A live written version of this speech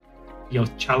your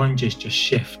challenges just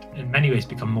shift, in many ways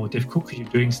become more difficult because you're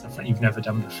doing stuff that you've never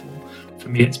done before. For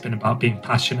me, it's been about being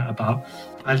passionate about,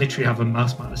 I literally have a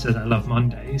mouse mat that says I love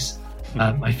Mondays,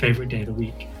 my favorite day of the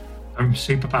week. I'm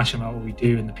super passionate about what we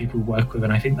do and the people we work with,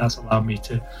 and I think that's allowed me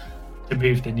to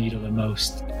move the needle the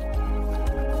most.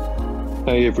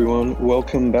 Hey everyone,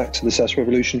 welcome back to the SaaS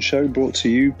Revolution show, brought to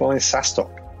you by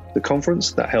SaaStock, the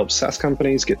conference that helps SaaS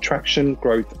companies get traction,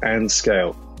 growth and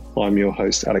scale. I'm your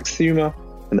host, Alex Thumer,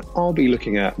 and I'll be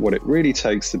looking at what it really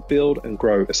takes to build and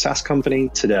grow a SaaS company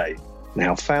today, and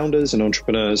how founders and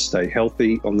entrepreneurs stay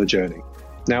healthy on the journey.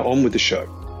 Now on with the show.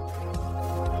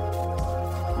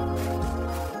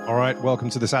 All right, welcome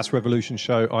to the SaaS Revolution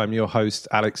show. I'm your host,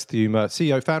 Alex Thumer,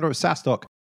 CEO, founder of SaaStock.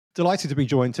 Delighted to be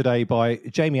joined today by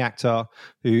Jamie Akhtar,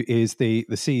 who is the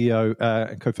CEO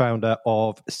and co-founder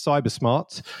of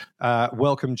Cybersmart.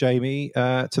 Welcome, Jamie,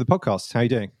 to the podcast. How are you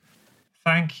doing?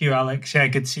 Thank you, Alex. Yeah,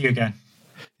 good to see you again.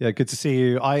 Yeah, good to see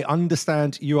you. I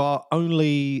understand you are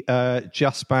only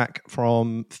just back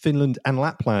from Finland and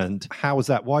Lapland. How was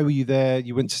that? Why were you there?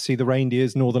 You went to see the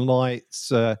reindeers, Northern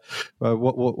Lights.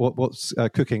 What's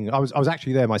cooking? I was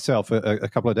actually there myself a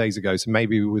couple of days ago, so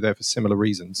maybe we were there for similar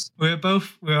reasons. We're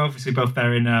obviously both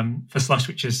there in for Slush,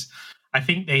 which is, I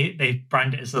think they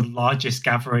brand it as the largest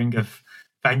gathering of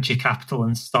venture capital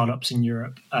and startups in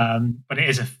Europe. But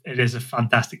it is a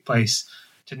fantastic place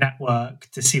to network,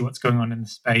 to see what's going on in the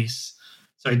space.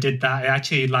 So I did that. I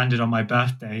actually landed on my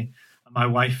birthday, and my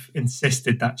wife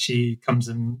insisted that she comes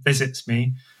and visits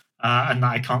me, and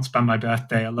that I can't spend my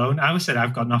birthday alone. I always said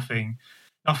I've got nothing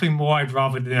more I'd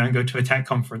rather than go to a tech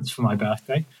conference for my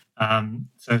birthday.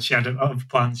 So she had other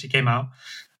plans. She came out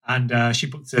and she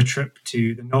booked a trip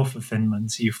to the north of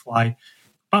Finland. So you fly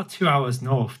about 2 hours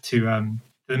north to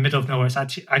the middle of nowhere. It's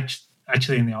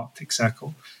actually in the Arctic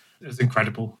Circle. It was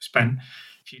incredible. Spent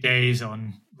few days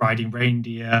on riding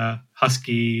reindeer,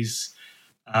 huskies,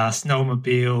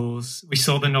 snowmobiles. We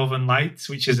saw the Northern Lights,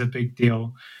 which is a big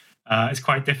deal. It's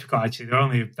quite difficult, actually. They're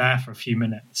only there for a few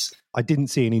minutes. I didn't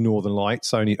see any Northern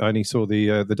Lights. I only saw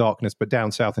the darkness, but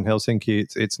down south in Helsinki,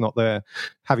 it's not there.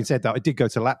 Having said that, I did go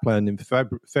to Lapland in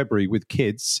February with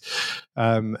kids,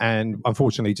 and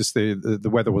unfortunately, just the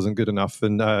weather wasn't good enough.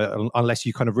 And unless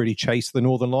you kind of really chase the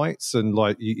Northern Lights and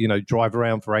drive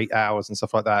around for 8 hours and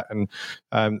stuff like that, and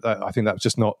I think that was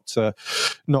just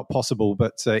not possible.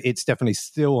 But it's definitely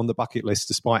still on the bucket list,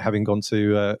 despite having gone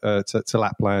to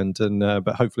Lapland. And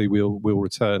but hopefully we'll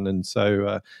return. And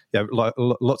so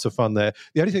lots of fun there.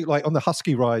 The only thing, like on the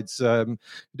husky rides, you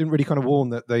didn't really kind of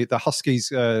warn that the huskies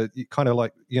kind of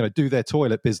do their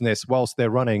toilet business whilst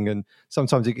they're running, and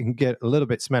sometimes it can get a little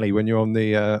bit smelly when you're on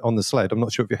the sled. I'm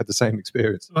not sure if you had the same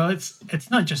experience. Well,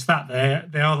 it's not just that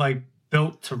they are like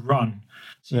built to run.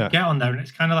 So you get on there, and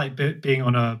it's kind of like being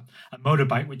on a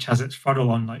motorbike which has its throttle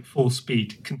on like full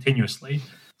speed continuously.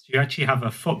 So you actually have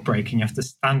a foot brake, and you have to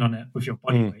stand on it with your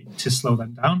body weight to slow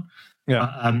them down. Yeah,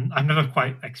 I've never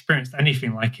quite experienced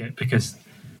anything like it because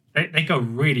they go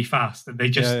really fast and they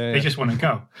just want to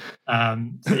go.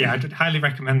 So yeah, I'd highly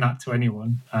recommend that to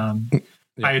anyone.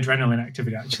 High adrenaline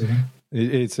activity, actually.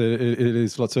 It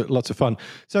is lots of fun.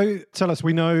 So tell us,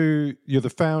 we know you're the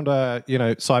founder,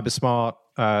 Cybersmart.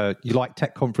 You like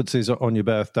tech conferences on your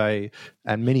birthday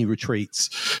and mini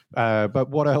retreats, but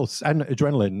what else? And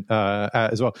adrenaline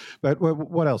as well. But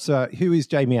what else? Who is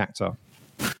Jamie Akhtar?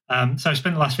 So I've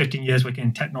spent the last 15 years working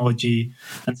in technology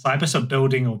and cyber, so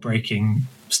building or breaking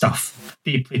stuff.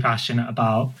 Deeply passionate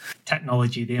about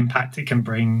technology, the impact it can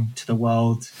bring to the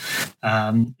world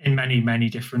in many, many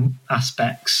different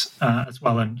aspects as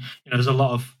well. And there's a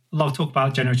lot of talk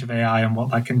about generative AI and what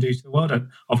that can do to the world. And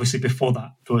obviously, before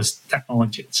that, there was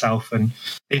technology itself and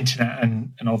the internet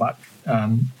and all that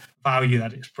value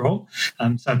that it's brought.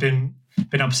 So I've been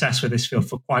obsessed with this field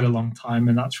for quite a long time,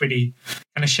 and that's really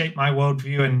kind of shaped my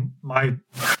worldview and my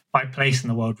place in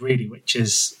the world, really, which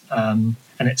is, and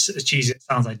it's as cheesy as it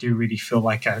sounds, I do really feel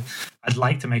like I'd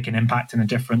like to make an impact and a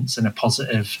difference and a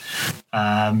positive,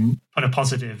 put a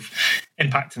positive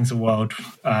impact into the world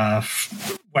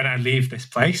when I leave this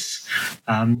place.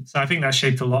 So I think that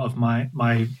shaped a lot of my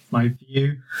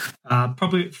view.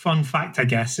 Probably a fun fact, I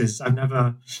guess, is I've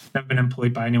never been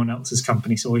employed by anyone else's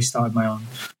company, so I always started my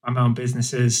own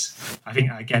businesses. I think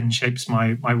that, again, shapes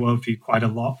my worldview quite a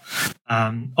lot.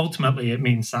 Ultimately, it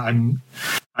means that I'm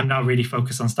now really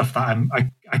focused on stuff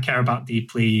that I care about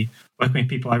deeply, working with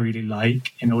people I really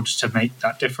like in order to make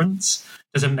that difference.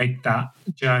 Doesn't make that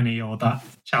journey or that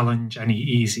challenge any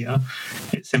easier.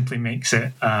 It simply makes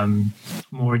it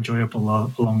more enjoyable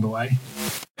along the way.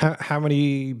 How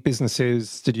many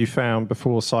businesses did you found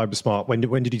before Cybersmart?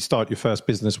 When did you start your first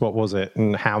business? What was it,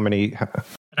 and how many?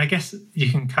 And I guess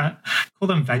you can call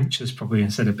them ventures probably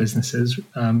instead of businesses.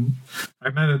 I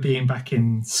remember being back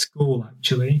in school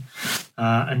actually,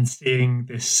 and seeing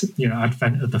this,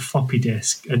 advent of the floppy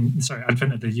disk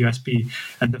advent of the USB,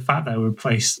 and the fact that it would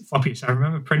replace floppy. So I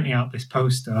remember printing out this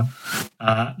poster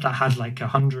that had like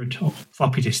 100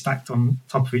 floppy disks stacked on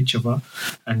top of each other,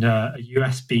 and a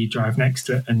USB drive next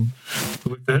to it, and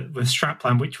with the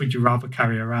strapline, which would you rather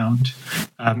carry around?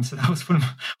 So that was one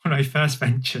of my first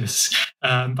ventures.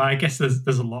 But I guess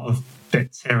there's a lot of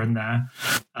bits here and there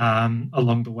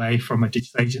along the way, from a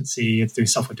digital agency through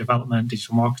software development,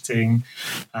 digital marketing.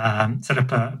 Set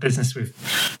up a business with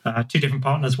two different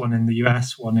partners, one in the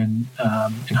US, one in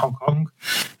Hong Kong.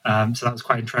 So that was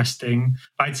quite interesting.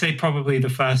 I'd say probably the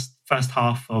first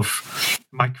half of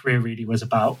my career really was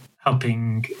about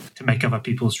helping to make other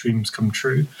people's dreams come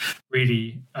true.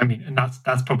 Really, and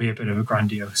that's probably a bit of a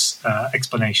grandiose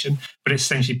explanation, but it's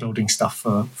essentially building stuff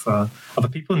for other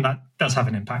people, and that does have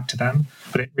an impact to them.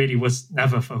 But it really was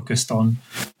never focused on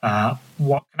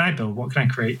what can I build, what can I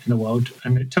create in the world,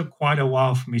 and it took quite a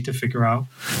while for me to figure out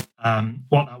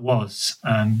what that was.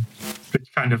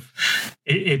 Which kind of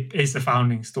it is the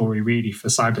founding story really for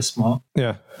Cybersmart.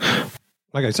 Yeah.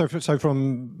 Okay, so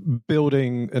from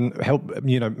building and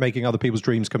making other people's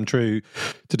dreams come true,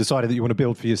 to deciding that you want to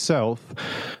build for yourself,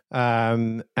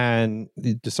 and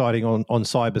deciding on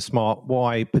Cybersmart.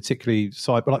 Why particularly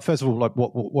cyber? Like, first of all, like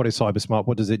what is Cybersmart?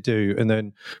 What does it do? And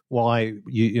then why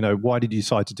why did you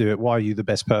decide to do it? Why are you the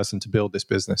best person to build this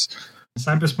business?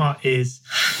 Cybersmart is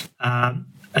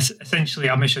essentially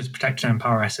our mission is to protect and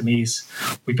empower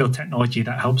SMEs. We build technology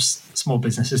that helps small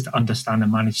businesses to understand and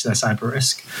manage their cyber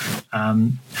risk.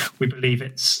 We believe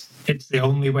it's the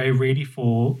only way really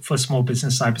for small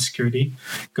business cybersecurity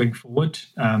going forward.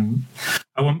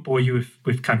 I won't bore you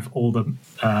with kind of all the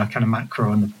kind of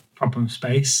macro and the problem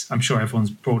space. I'm sure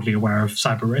everyone's broadly aware of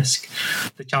cyber risk.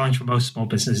 The challenge for most small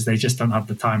businesses, they just don't have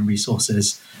the time,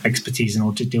 resources, expertise in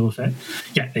order to deal with it.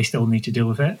 Yet they still need to deal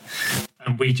with it.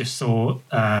 And we just saw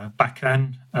back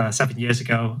then, 7 years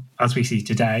ago, as we see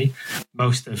today,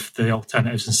 most of the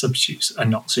alternatives and substitutes are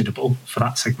not suitable for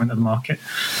that segment of the market.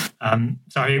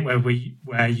 So I think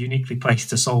we're uniquely placed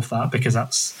to solve that, because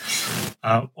that's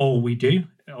all we do.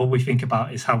 All we think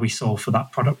about is how we solve for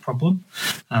that product problem,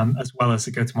 as well as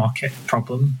the go-to-market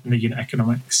problem and the unit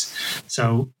economics.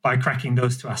 So by cracking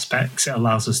those two aspects, it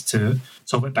allows us to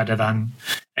solve it better than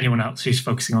anyone else who's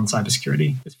focusing on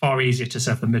cybersecurity. It's far easier to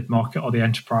serve the mid-market or the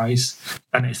enterprise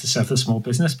than it is to serve the small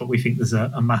business, but we think there's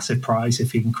a massive prize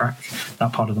if you can crack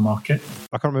that part of the market.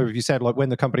 I can't remember if you said, like, when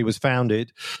the company was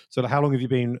founded, so how long have you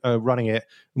been running it,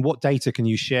 and what data can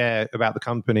you share about the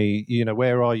company?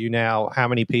 Where are you now? How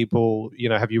many people,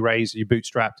 have you raised? Are you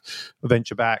bootstrapped,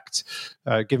 venture backed?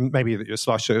 Given maybe that you're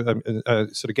sort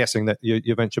of guessing that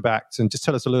you're venture backed, and just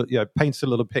tell us a little, paint us a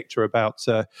little picture about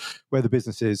where the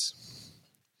business is.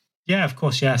 Yeah, of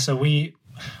course. Yeah, so we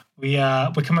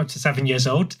come up to 7 years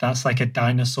old. That's like a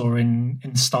dinosaur in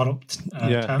startup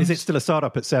terms. Is it still a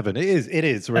startup at 7? It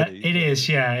is really. It is.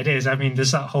 Yeah, it is.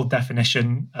 There's that whole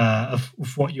definition of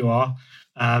what you are.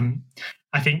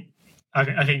 I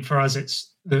think for us,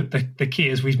 it's the key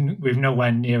is we've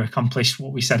nowhere near accomplished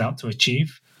what we set out to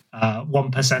achieve.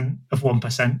 1% of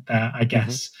 1% there, I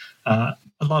guess. A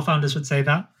lot of founders would say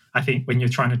that. I think when you're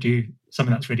trying to do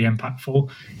something that's really impactful,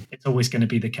 it's always going to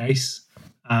be the case.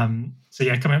 So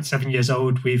yeah, coming up to 7 years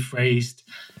old, we've raised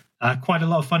quite a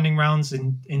lot of funding rounds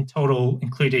in total,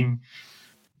 including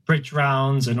bridge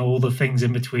rounds and all the things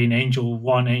in between, Angel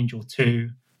 1, Angel 2,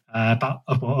 about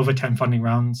over 10 funding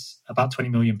rounds, about £20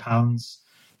 million.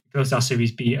 We closed our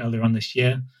Series B earlier on this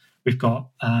year. We've got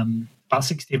about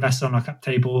 60 investors on our cap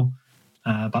table.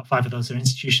 About 5 of those are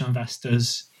institutional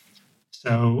investors.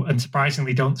 So, and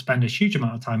surprisingly, don't spend a huge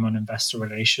amount of time on investor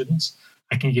relations.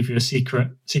 I can give you a secret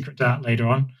to that later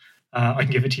on. I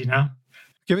can give it to you now.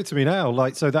 Give it to me now.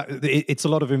 Like, so that it's a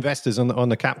lot of investors on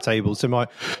the cap table. So my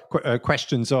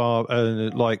questions are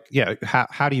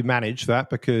how do you manage that?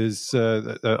 Because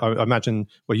I imagine,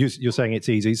 well, you're saying it's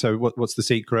easy. So what's the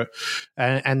secret?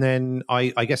 And then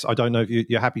I guess I don't know if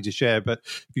you're happy to share, but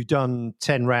if you've done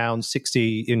 10 rounds,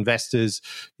 60 investors,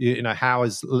 how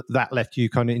has that left you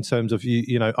kind of in terms of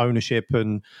ownership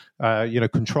and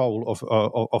control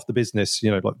of the business,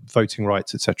 like voting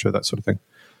rights, etc., that sort of thing.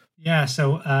 Yeah.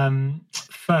 So,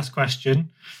 first question.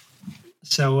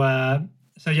 So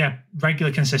yeah,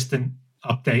 regular, consistent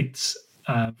updates.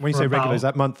 When you say regular, is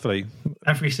that monthly?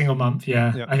 Every single month.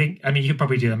 Yeah. I think. You could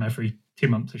probably do them every 2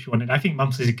 months if you wanted. I think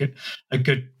monthly is a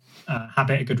good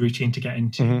habit, a good routine to get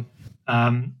into.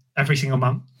 Every single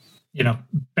month,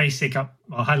 basic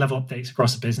high level updates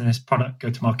across the business, product, go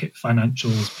to market,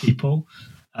 financials, people.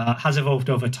 has evolved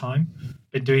over time.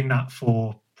 Been doing that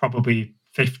for probably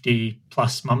 50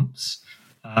 plus months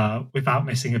without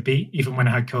missing a beat, even when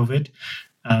I had COVID.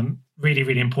 Really,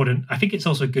 really important. I think it's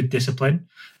also good discipline.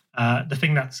 The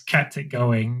thing that's kept it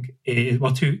going is,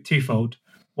 well, twofold.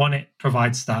 One, it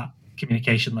provides that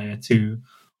communication layer to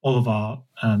all of our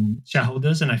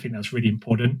shareholders, and I think that's really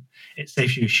important. It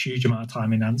saves you a huge amount of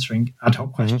time in answering ad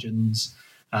hoc questions,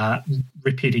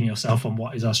 repeating yourself on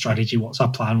what is our strategy, what's our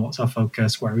plan, what's our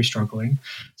focus, where are we struggling.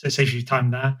 So it saves you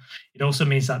time there. It also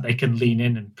means that they can lean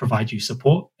in and provide you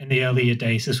support. In the earlier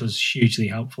days, this was hugely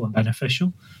helpful and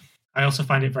beneficial. I also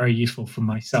find it very useful for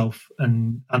myself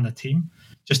and the team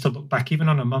just to look back. Even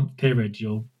on a month period,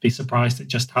 you'll be surprised at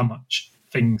just how much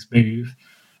things move.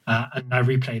 And I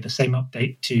replay the same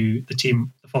update to the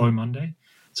team the following Monday.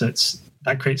 So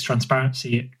that creates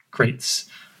transparency. It creates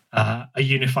a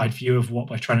unified view of what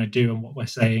we're trying to do and what we're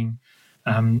saying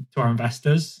to our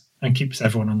investors, and keeps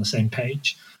everyone on the same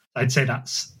page. I'd say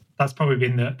that's probably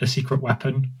been the secret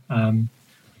weapon.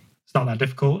 It's not that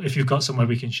difficult. If you've got somewhere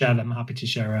we can share them, I'm happy to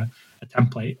share a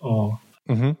template or.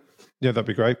 Mm-hmm. Yeah, that'd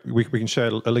be great. We can share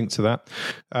a link to that.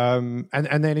 And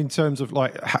then in terms of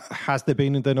like, has there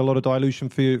been then a lot of dilution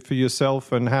for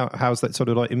yourself, and how's that sort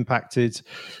of like impacted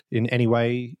in any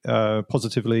way,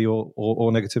 positively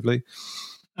or negatively?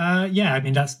 Yeah, I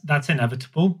mean that's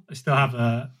inevitable. I still have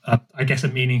I guess a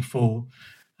meaningful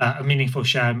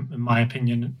share, in my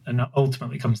opinion, and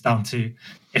ultimately comes down to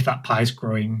if that pie is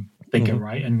growing bigger,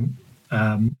 right? And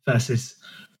versus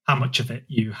how much of it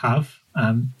you have.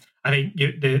 I think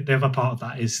the other part of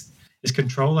that is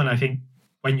control, and I think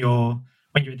when you're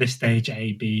at this stage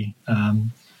A, B,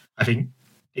 I think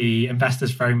the investors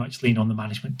very much lean on the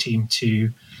management team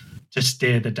to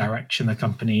steer the direction of the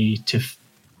company, to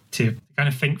kind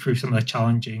of think through some of the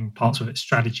challenging parts of its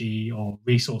strategy or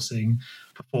resourcing,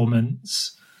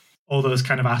 performance. All those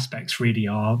kind of aspects really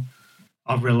are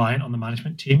reliant on the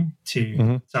management team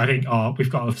to. So I think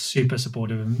we've got a super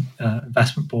supportive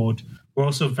investment board. We're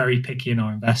also very picky in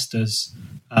our investors,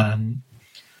 and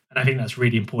I think that's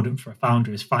really important for a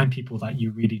founder, is find people that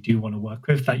you really do want to work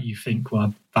with, that you think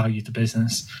will value the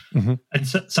business. And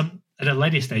so, at a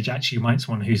later stage, actually, you might want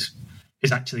someone who's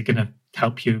actually going to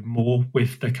help you more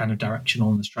with the kind of directional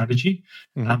and the strategy.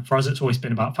 For us, it's always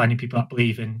been about finding people that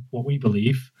believe in what we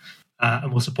believe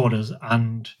and will support us,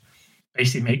 and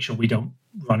basically make sure we don't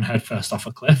run headfirst off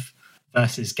a cliff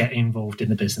versus getting involved in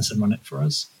the business and run it for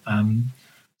us.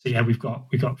 So yeah, we've got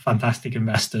fantastic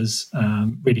investors.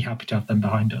 Really happy to have them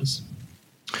behind us.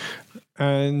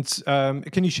 And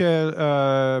can you share?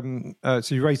 So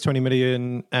you raised 20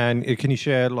 million, and can you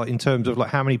share, like, in terms of like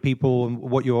how many people and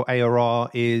what your ARR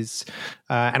is?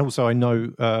 And also, I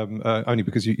know only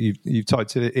because you've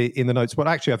typed it in the notes, but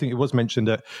actually, I think it was mentioned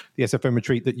at the SFM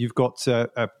retreat that you've got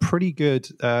a pretty good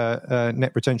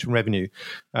net retention revenue.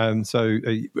 Let's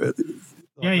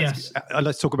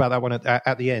talk about that one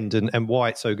at the end and why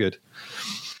it's so good.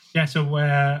 Yeah, so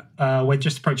we're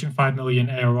just approaching 5 million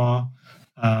ARR.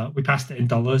 We passed it in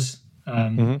dollars,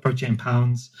 approaching in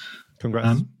pounds.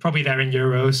 Congrats. Probably there in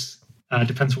euros.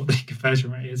 Depends what the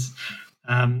conversion rate is.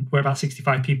 We're about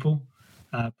 65 people,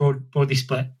 broadly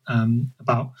split.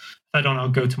 About a third on our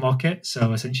go-to-market.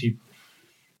 So essentially,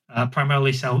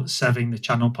 primarily serving the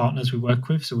channel partners we work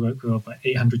with. So we work with over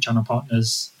 800 channel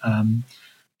partners.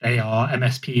 They are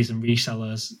MSPs and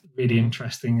resellers. Really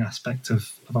interesting aspect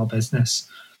of our business.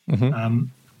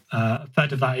 A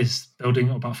third of that is building,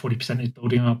 or about 40% is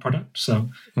building our product. So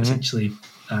essentially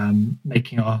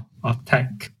making our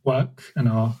tech work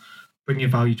and bringing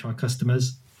value to our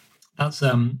customers. That's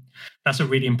a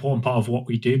really important part of what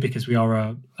we do, because we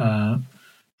are a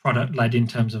product led in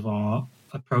terms of our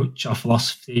approach, our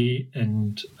philosophy,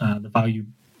 and the value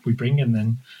we bring. And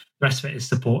then the rest of it is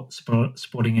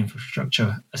supporting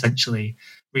infrastructure, essentially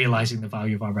realizing the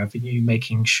value of our revenue,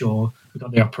 making sure we've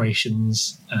got the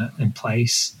operations in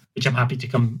place, which I'm happy to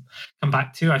come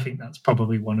back to. I think that's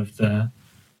probably one of the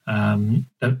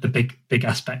big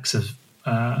aspects of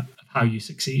how you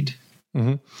succeed.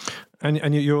 And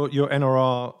your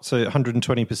NRR, so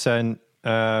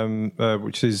 120%,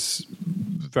 which is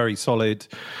very solid.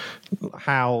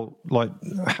 How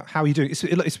are you doing?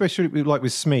 Especially like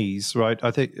with SMEs, right?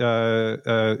 I think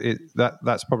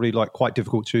that's probably like quite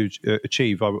difficult to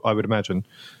achieve. I would imagine.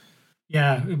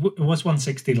 Yeah, it was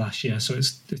 160 last year, so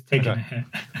it's taken a hit,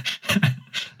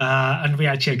 and we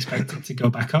actually expect it to go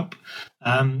back up.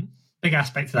 Big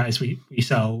aspect of that is we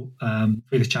sell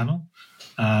through the channel,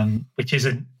 which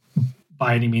isn't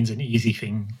by any means an easy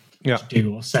thing to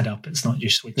do or set up. It's not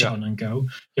just switch on and go.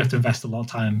 You have to invest a lot of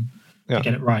time to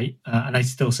get it right. And I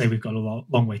still say we've got a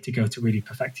long way to go to really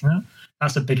perfecting that.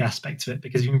 That's a big aspect of it,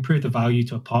 because if you improve the value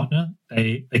to a partner,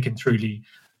 they can truly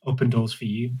open doors for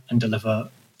you and deliver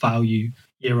value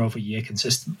year over year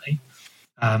consistently.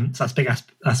 So that's a big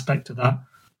aspect of that.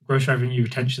 Gross revenue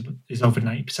retention is over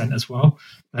 90% as well.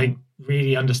 I think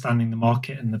really understanding the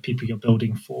market and the people you're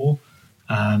building for,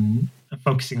 and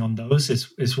focusing on those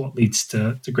is what leads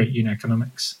to great unit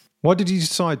economics. Why did you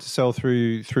decide to sell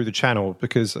through the channel?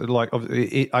 Because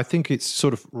I think it's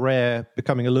sort of rare,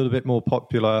 becoming a little bit more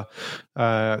popular.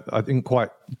 I think quite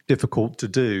difficult to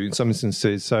do in some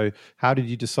instances. So how did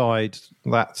you decide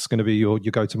that's going to be your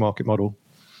go-to-market model?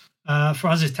 For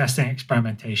us, it's testing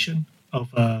experimentation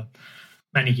over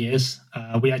many years.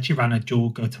 We actually ran a dual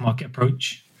go-to-market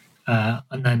approach.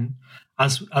 And then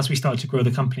as we started to grow the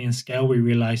company and scale, we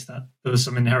realized that there was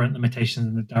some inherent limitations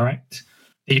in the direct.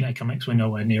 The unit economics were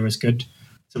nowhere near as good.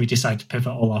 So we decided to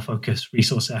pivot all our focus,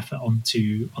 resource, effort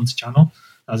onto channel.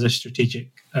 That was a strategic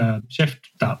shift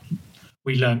that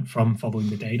we learned from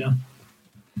following the data.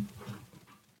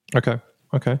 Okay.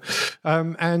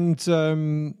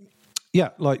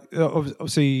 Yeah, like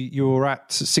obviously you're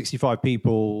at 65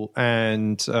 people,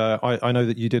 and I know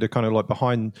that you did a kind of like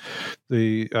behind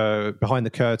the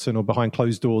curtain or behind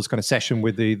closed doors kind of session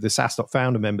with the SaaS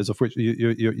founder members, of which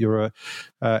you're a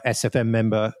SFM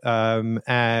member,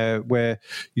 where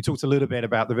you talked a little bit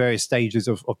about the various stages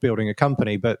of building a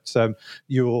company. But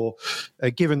you're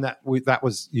given that that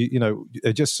was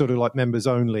just sort of like members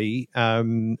only,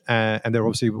 and there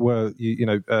obviously were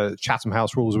Chatham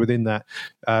House rules within that.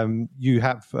 You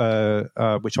have,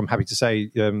 which I'm happy to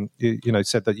say,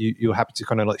 said that you're happy to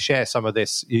kind of like share some of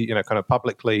this, kind of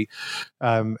publicly,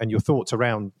 and your thoughts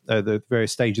around the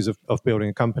various stages of building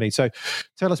a company. So,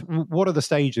 tell us, what are the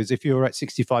stages? If you're at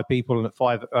 65 people and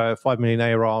at 5 million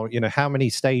ARR, how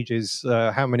many stages,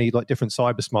 how many like different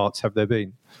cyber smarts have there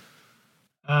been?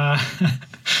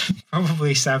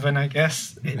 Probably 7, I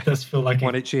guess. It does feel like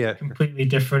one each year, completely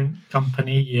different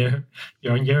company year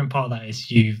on year, and part of that is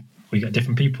we got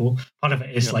different people. Part of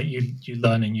it is like you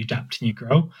learn and you adapt and you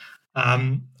grow.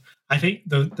 I think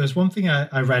there's one thing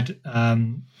I read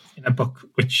in a book,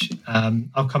 which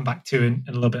I'll come back to in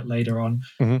a little bit later on.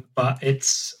 Mm-hmm. But it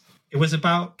was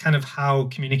about kind of how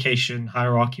communication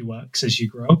hierarchy works as you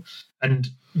grow. And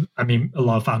I mean, a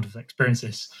lot of founders experience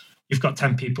this. You've got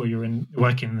 10 people, you're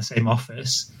working in the same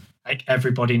office. Like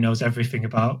everybody knows everything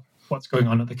about what's going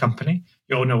on at the company.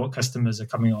 You all know what customers are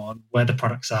coming on, where the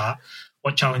products are,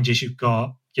 what challenges you've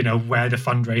got, where the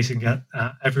fundraising at.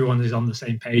 Everyone is on the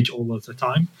same page all of the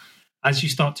time. As you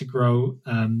start to grow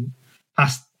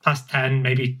past 10,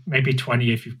 maybe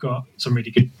 20, if you've got some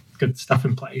really good stuff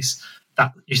in place,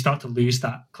 that you start to lose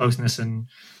that closeness and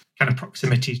kind of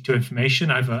proximity to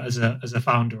information, either as a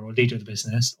founder or leader of the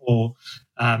business or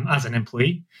as an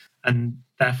employee. And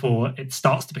therefore, it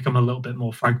starts to become a little bit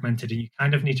more fragmented, and you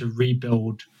kind of need to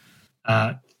rebuild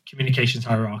communications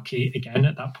hierarchy again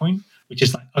at that point, which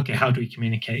is like, okay, how do we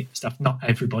communicate stuff? Not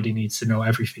everybody needs to know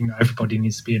everything. Not everybody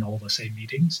needs to be in all the same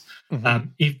meetings.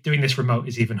 Mm-hmm. Doing this remote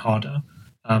is even harder.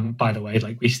 By the way,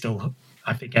 like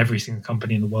I think every single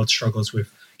company in the world struggles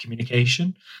with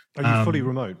communication. Are you fully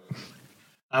remote?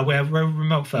 We're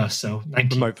remote first, so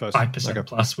 95%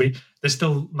 plus. There's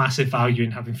still massive value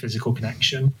in having physical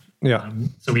connection. Yeah.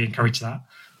 So we encourage that.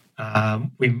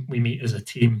 We meet as a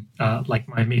team, like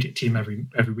my immediate team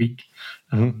every week.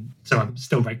 So I'm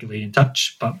still regularly in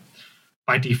touch, but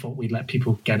by default, we let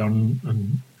people get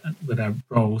on with their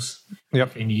roles. Yep.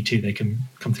 If they need to, they can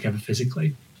come together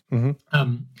physically. Mm-hmm.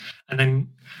 And then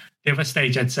the other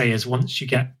stage I'd say is once you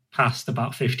get past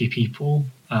about 50 people,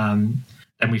 then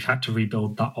we've had to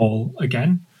rebuild that all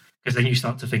again, because then you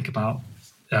start to think about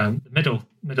the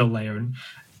middle layer. And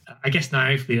I guess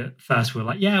naively at first we're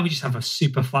like, we just have a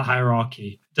super flat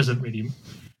hierarchy. It doesn't really.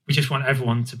 We just want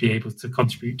everyone to be able to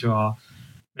contribute to our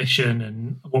mission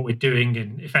and what we're doing.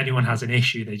 And if anyone has an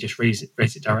issue, they just raise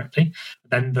it directly.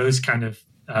 Then those kind of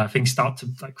things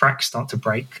cracks start to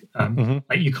break.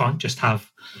 Like you can't just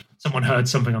have someone heard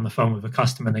something on the phone with a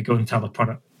customer and they go and tell the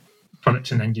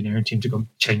product and engineering team to go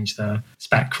change the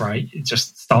spec, right? It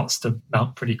just starts to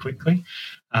melt pretty quickly.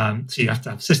 So you have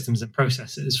to have systems and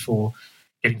processes for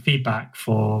getting feedback,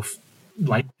 for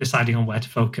like deciding on where to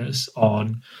focus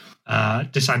on,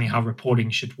 deciding how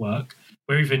reporting should work.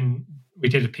 We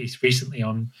did a piece recently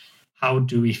on how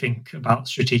do we think about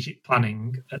strategic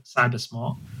planning at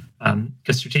CyberSmart,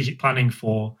 because strategic planning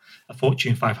for a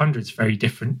Fortune 500 is very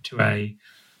different to a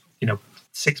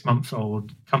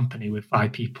 6-month-old company with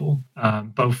 5 people.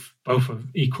 Both are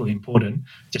equally important.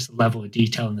 Just the level of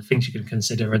detail and the things you can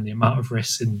consider and the amount of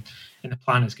risks in the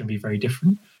plan is going to be very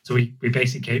different. So we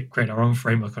basically create our own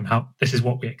framework on how this is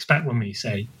what we expect when we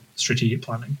say strategic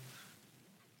planning.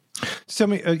 Tell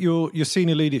me, your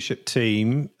senior leadership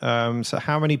team. So,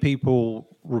 how many people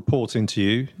report into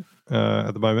you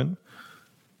at the moment?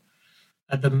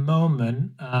 At the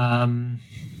moment,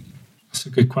 that's a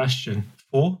good question.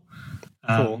 4.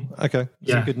 4. Okay,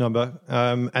 that's a good number.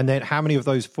 And then, how many of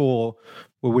those 4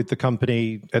 were with the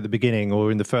company at the beginning,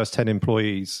 or in the first 10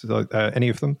 employees? Any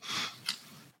of them?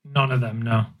 None of them.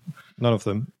 No. None of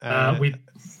them.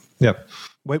 Yeah.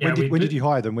 When did you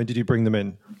hire them? When did you bring them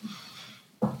in?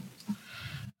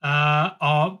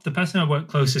 The person I work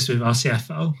closest with, our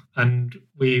CFO, and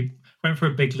we went for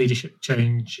a big leadership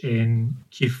change in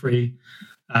Q3.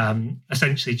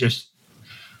 Essentially, just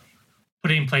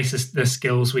putting in place the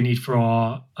skills we need for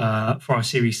our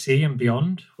Series C and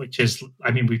beyond. Which is, I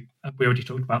mean, we already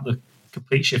talked about the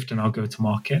complete shift in our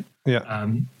go-to-market. Yeah.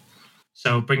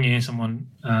 So bringing in someone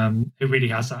who really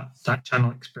has that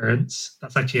channel experience.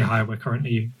 That's actually a hire we're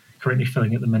currently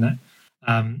filling at the minute.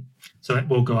 So it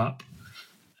will go up.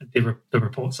 The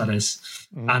reports, that is.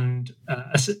 And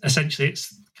essentially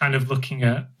it's kind of looking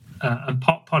at and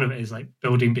part of it is like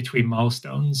building between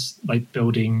milestones, like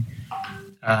building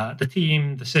the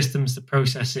team, the systems, the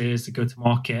processes, the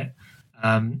go-to-market.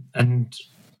 And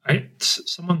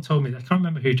someone told me, I can't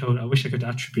remember who told it, I wish I could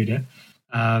attribute it.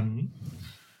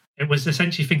 It was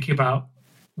essentially thinking about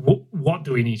what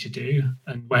do we need to do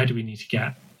and where do we need to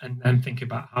get, and then think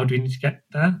about how do we need to get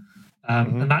there.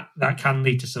 And that can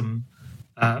lead to some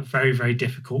very, very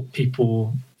difficult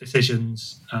people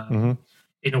decisions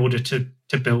in order to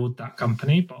build that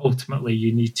company. But ultimately,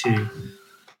 you need to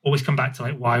always come back to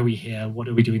like, why are we here? What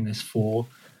are we doing this for?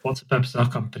 What's the purpose of our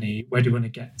company? Where do we want to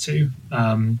get to?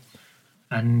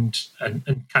 And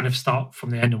kind of start from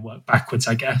the end and work backwards,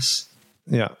 I guess.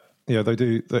 Yeah, they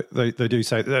do. They do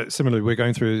say that. Similarly, we're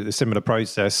going through a similar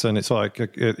process, and it's like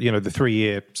the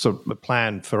 3-year sort of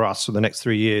plan for us for the next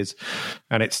 3 years,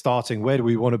 and it's starting. Where do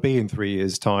we want to be in 3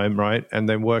 years' time, right? And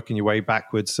then working your way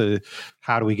backwards to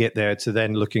how do we get there, to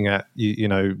then looking at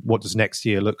what does next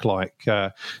year look like?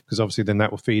 Because obviously, then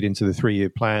that will feed into the 3-year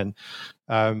plan.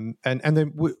 And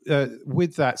then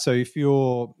with that, so if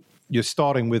you're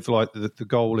starting with like the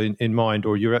goal in mind,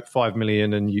 or you're at 5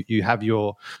 million and you have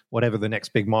your whatever the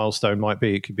next big milestone might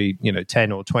be, it could be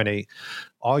 10 or 20.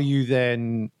 Are you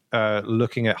then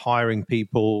looking at hiring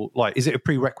people? Like, is it a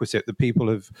prerequisite that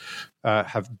people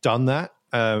have done that?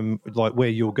 Like where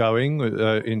you're going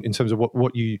in terms of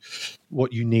what you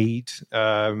need.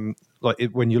 When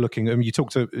you're looking, you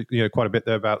talked quite a bit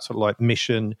there about sort of like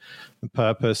mission and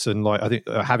purpose, and like I think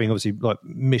having obviously like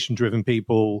mission driven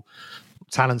people,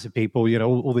 talented people,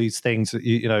 all these things that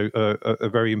are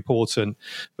very important.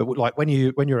 But like when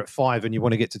you're at 5 and you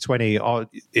want to get to 20,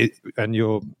 and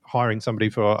you're hiring somebody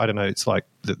for, I don't know, it's like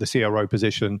the CRO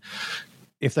position.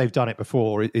 If they've done it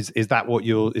before, is that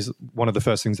is one of the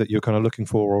first things that you're kind of looking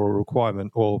for, or a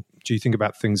requirement, or do you think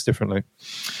about things differently?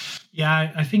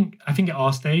 Yeah, I think at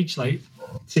our stage, like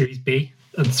Series B,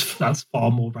 that's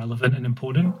far more relevant and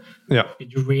important. Yeah,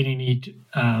 you really need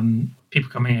people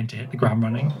coming in to hit the ground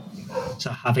running.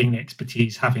 So having the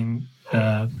expertise, having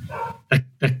the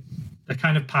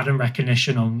kind of pattern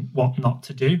recognition on what not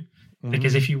to do.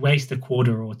 Because if you waste a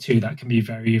quarter or two, that can be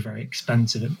very, very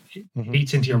expensive. It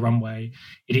eats into your runway.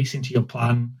 It eats into your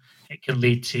plan. It can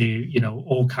lead to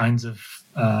all kinds of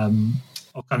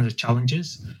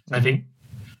challenges. So I think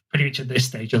pretty much at this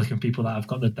stage, you're looking at people that have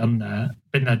been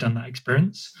there, done that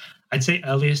experience. I'd say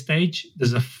earlier stage,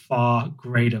 there's a far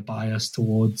greater bias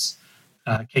towards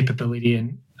capability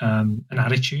and an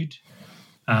attitude.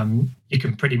 You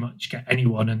can pretty much get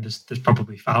anyone, and there's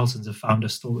probably thousands of founder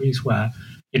stories where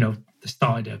they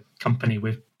started a company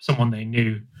with someone they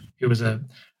knew who was a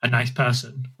nice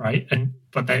person, right?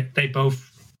 But they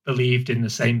both believed in the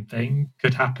same thing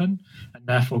could happen, and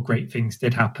therefore great things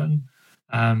did happen.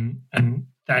 And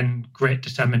then grit,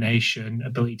 determination,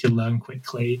 ability to learn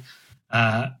quickly,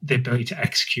 the ability to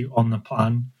execute on the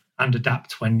plan and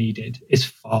adapt when needed is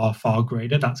far, far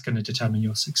greater. That's going to determine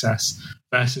your success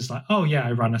versus like, oh yeah,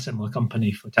 I ran a similar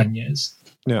company for 10 years.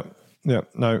 Yeah,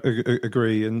 no,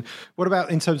 agree. And what about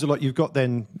in terms of like, you've got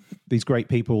then these great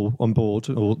people on board,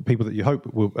 or people that you hope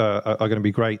are going to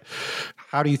be great.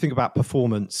 How do you think about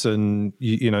performance and,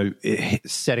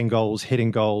 setting goals, hitting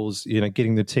goals,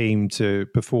 getting the team to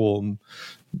perform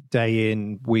day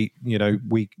in,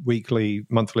 weekly,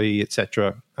 monthly,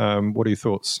 etc.? What are your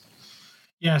thoughts?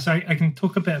 Yeah, so I can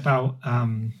talk a bit about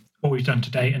what we've done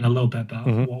to date and a little bit about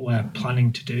what we're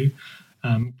planning to do,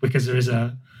 because there is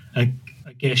a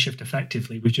gear shift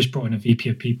effectively. We've just brought in a VP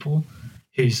of people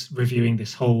who's reviewing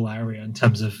this whole area in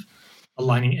terms of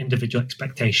aligning individual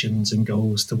expectations and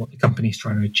goals to what the company's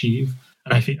trying to achieve.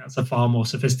 And I think that's a far more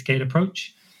sophisticated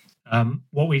approach.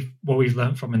 What we've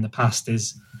learned from in the past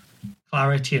is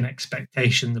clarity and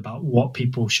expectations about what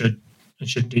people should and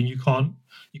shouldn't do. You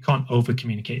can't over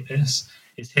communicate this.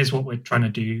 It's here's what we're trying to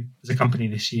do as a company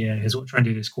this year. Here's what we're trying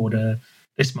to do this quarter,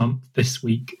 this month, this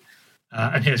week,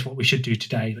 and here's what we should do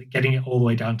today. Like getting it all the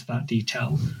way down to that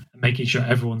detail and making sure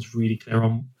everyone's really clear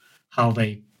on how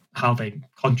they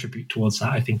contribute towards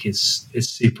that, I think is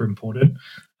super important.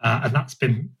 And that's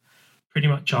been pretty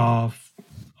much our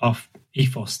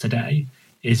ethos today,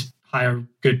 is hire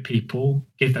good people,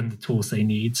 give them the tools they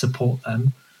need, support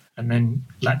them, and then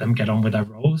let them get on with their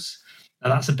roles. Now,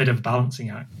 that's a bit of a balancing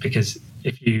act, because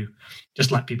if you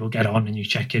just let people get on and you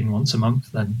check in once a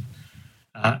month, then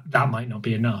that might not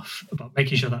be enough. But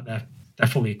making sure that they're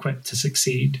fully equipped to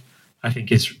succeed, I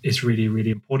think is really,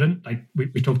 really important. Like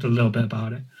we talked a little bit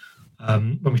about it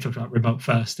when we talked about remote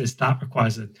first, is that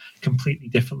requires a completely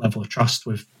different level of trust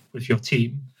with your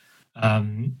team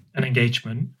and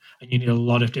engagement, and you need a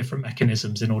lot of different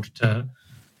mechanisms in order to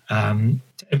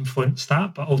influence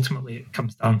that. But ultimately, it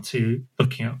comes down to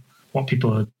looking at what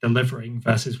people are delivering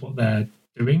versus what they're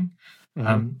doing.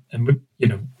 And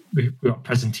we've got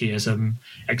presenteeism,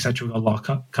 etc. We've got a lot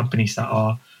of companies that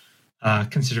are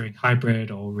considering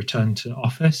hybrid or return to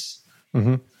office.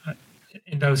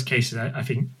 In those cases, I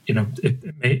think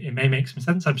it may make some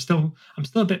sense. I'm still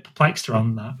a bit perplexed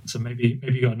around that. So maybe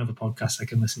you got another podcast I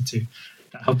can listen to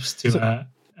that helps to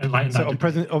enlighten that.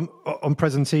 So on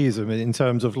presenteeism, in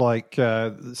terms of like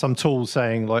some tools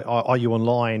saying like, are you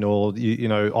online, or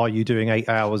are you doing 8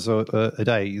 hours a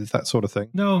day, that sort of thing?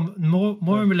 No,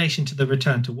 more in relation to the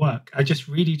return to work. I just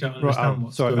really don't understand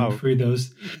what's going through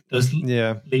those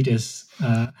leaders'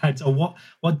 heads, or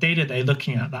what data they're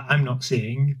looking at that I'm not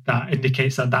seeing that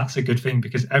indicates that that's a good thing,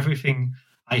 because everything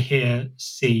I hear,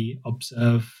 see,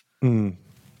 observe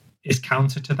is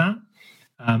counter to that.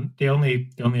 The only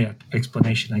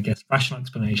explanation, I guess, rational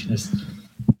explanation, is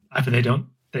either they don't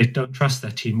trust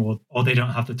their team, or they don't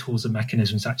have the tools and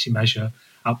mechanisms to actually measure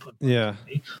output.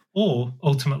 Or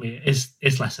ultimately it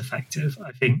is less effective.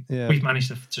 I think we've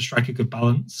managed to strike a good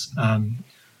balance.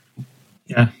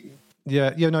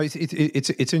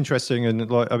 It's interesting,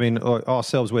 and like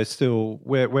ourselves,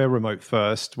 we're remote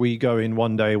first. We go in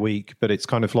 1 day a week, but it's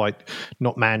kind of like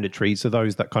not mandatory. So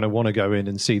those that kind of want to go in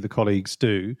and see the colleagues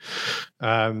do,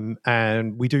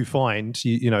 and we do find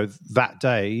that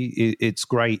day it's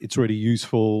great. It's really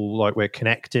useful. Like we're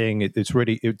connecting. It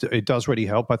does really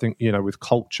help. I think with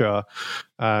culture,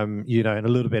 and a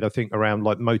little bit I think around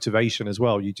like motivation as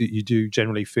well. You do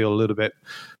generally feel a little bit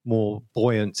more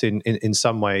buoyant in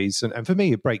some ways. And for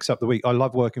me, it breaks up the week. I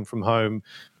love working from home.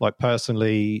 Like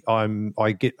personally, I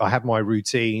have my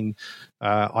routine.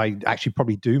 I actually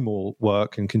probably do more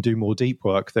work and can do more deep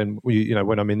work than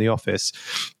when I'm in the office.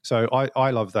 So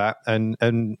I love that, and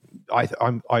I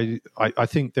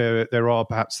think there are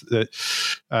perhaps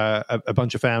a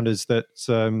bunch of founders that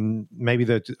maybe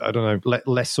they're, I don't know,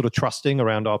 less sort of trusting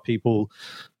around our people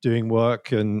doing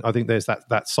work, and I think there's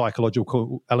that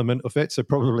psychological element of it. So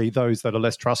probably those that are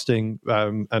less trusting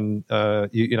and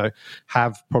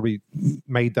have probably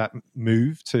made that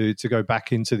move to go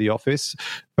back into the office,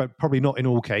 but probably not in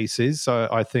all cases. So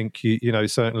I think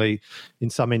certainly in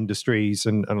some industries,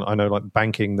 and I know like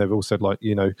banking, they've all said like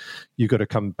you've got to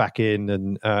come back in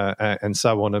and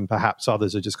so on, and perhaps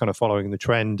others are just kind of following the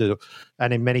trend.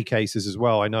 And in many cases as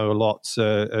well, I know a lot,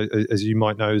 as you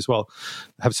might know as well,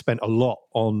 have spent a lot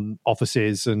on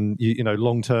offices and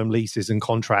long-term leases and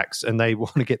contracts, and they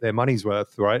want to get their money's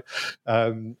worth, right?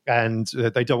 And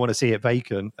they don't want to see it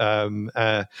vacant.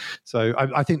 So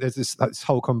I think there's this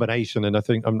whole combination, and I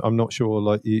think I'm not sure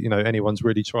like anyone's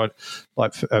really tried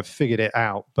like figured it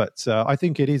out, but I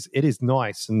think it is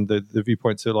nice, and the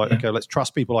viewpoints are like, okay, let's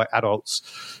trust people like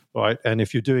adults, right? And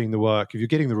if you're doing the work, if you're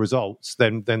getting the results,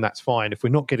 then that's fine. If we're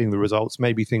not getting the results,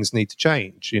 maybe things need to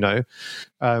change,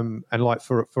 and like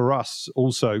for us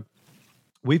also,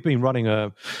 we've been running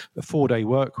a 4-day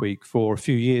work week for a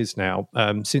few years now,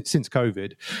 since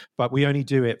COVID, but we only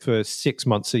do it for 6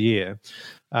 months a year.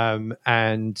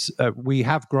 And we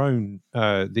have grown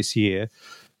this year.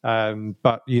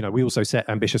 But we also set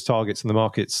ambitious targets, and the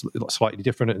market's slightly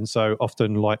different, and so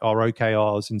often like our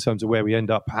OKRs in terms of where we end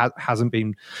up hasn't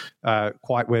been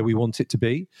quite where we want it to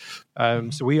be.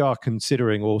 So we are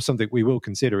considering, or something we will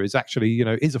consider, is actually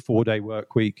is a 4-day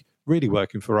work week really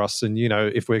working for us? And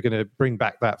if we're going to bring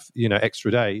back that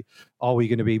extra day, are we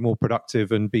going to be more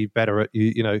productive and be better at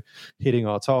hitting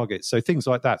our targets? So things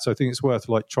like that. So I think it's worth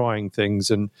like trying things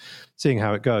and seeing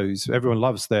how it goes. Everyone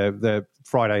loves their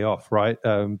Friday off, right?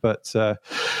 But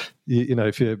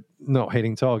if you're not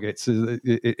hitting targets,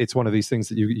 it's one of these things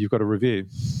that you've got to review.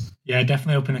 Yeah,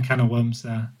 definitely open a can of worms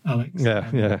there, Alex.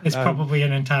 Yeah. It's probably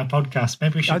an entire podcast.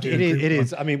 Maybe we should do it. It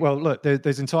is. I mean, well, look,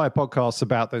 there's entire podcasts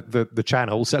about the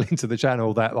channel, selling to the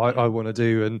channel that I want to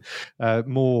do, and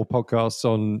more podcasts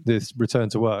on this return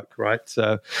to work, right?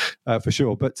 For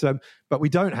sure. But we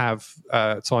don't have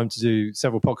time to do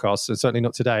several podcasts, and certainly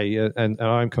not today. And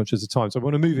I'm conscious of time, so I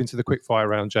want to move into the quick fire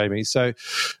round, Jamie. So,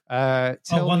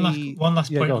 one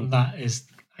last point on that is,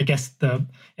 I guess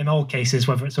in all cases,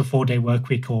 whether it's a 4-day work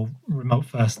week or remote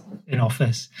first in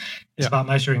office, it's about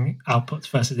measuring outputs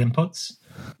versus inputs.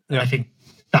 And I think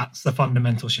that's the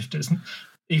fundamental shift. It's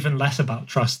even less about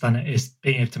trust than it is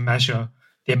being able to measure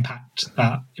the impact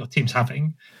that your team's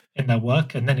having in their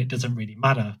work, and then it doesn't really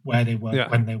matter where they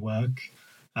work, when they work,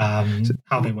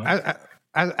 how they work.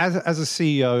 As a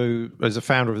CEO, as a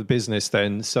founder of the business,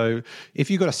 then, so if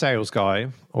you've got a sales guy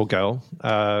or girl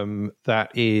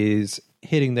that is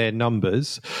hitting their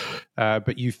numbers,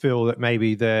 but you feel that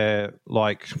maybe they're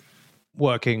like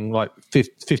working like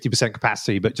 50%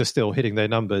 capacity, but just still hitting their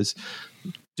numbers,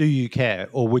 do you care?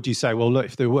 Or would you say, well, look,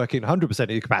 if they're working 100% of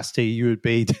your capacity, you would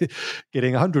be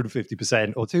getting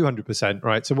 150% or 200%,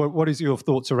 right? So what is your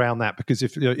thoughts around that? Because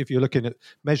if you're looking at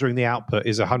measuring the output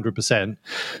is 100%,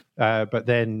 but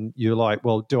then you're like,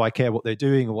 well, do I care what they're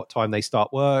doing and what time they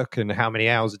start work and how many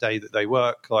hours a day that they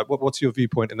work? Like, what's your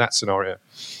viewpoint in that scenario?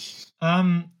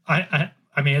 I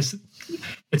mean,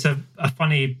 it's a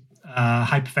funny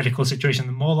hypothetical situation.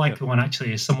 The more likely one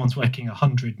actually is someone's working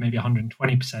 100, maybe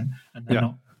 120%, and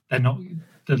they're not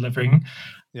delivering,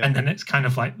 and then it's kind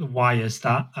of like, why is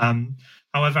that?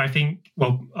 However, I think,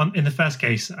 in the first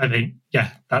case, I think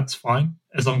that's fine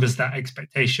as long as that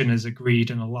expectation is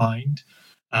agreed and aligned.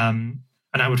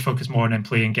 And I would focus more on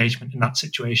employee engagement in that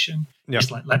situation.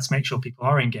 It's like, let's make sure people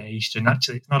are engaged. And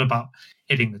actually, it's not about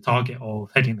hitting the target or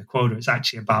hitting the quota. It's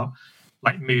actually about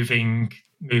like moving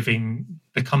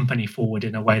the company forward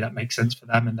in a way that makes sense for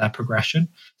them and their progression.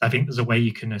 So I think there's a way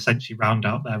you can essentially round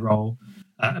out their role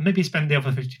and maybe spend the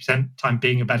other 50% time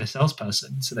being a better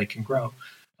salesperson so they can grow.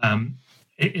 In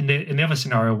the other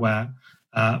scenario where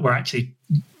actually,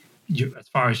 as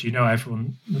far as you know,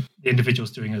 the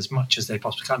individual's doing as much as they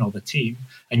possibly can, or the team,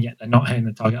 and yet they're not hitting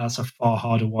the target. That's a far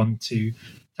harder one to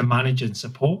manage and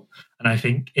support. And I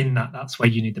think in that's where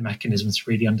you need the mechanisms to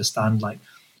really understand, like,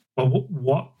 well,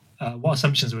 what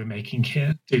assumptions are we making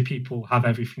here? Do people have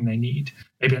everything they need?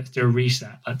 Maybe let's do a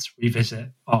reset. Let's revisit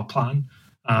our plan.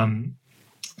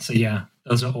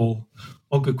 Those are all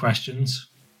good questions.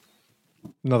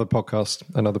 Another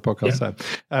podcast there.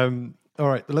 All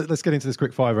right, let's get into this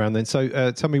quick fire round then.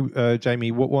 So tell me,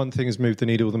 Jamie, what one thing has moved the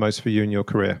needle the most for you in your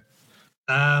career?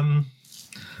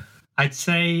 I'd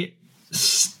say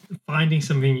finding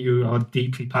something you are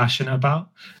deeply passionate about.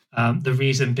 The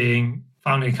reason being,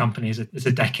 founding a company is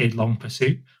a decade-long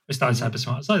pursuit. We started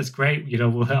CyberSmart. So it's great.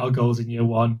 We'll hit our goals in year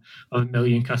 1 of 1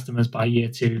 million customers by year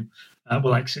 2.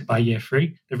 We'll exit by year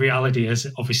 3. The reality is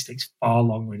it obviously takes far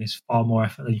longer and is far more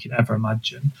effort than you could ever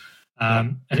imagine.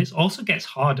 And it also gets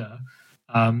harder.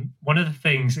 One of the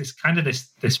things is kind of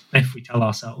this myth we tell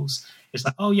ourselves. It's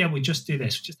like, oh yeah, we just do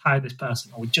this, we just hire this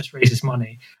person, or we just raise this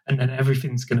money, and then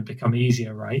everything's going to become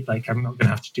easier, right? Like, I'm not going to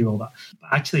have to do all that.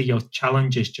 But actually, your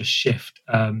challenges just shift,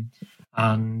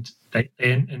 and they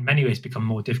in many ways become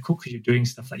more difficult because you're doing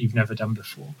stuff that you've never done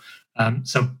before.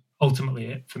 So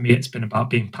ultimately, for me, it's been about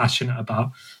being passionate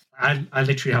about. I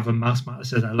literally have a mouse mat that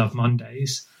says I love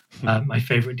Mondays, my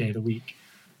favorite day of the week.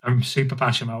 I'm super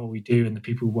passionate about what we do and the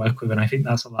people we work with, and I think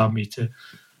that's allowed me to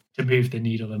move the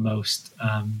needle the most.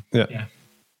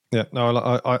 Yeah, no,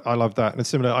 I love that. And it's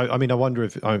similar. I mean, I wonder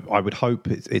if I would hope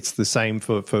it's the same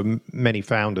for many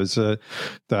founders that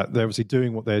they're obviously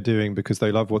doing what they're doing because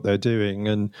they love what they're doing.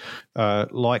 And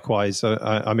likewise,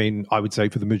 I mean, I would say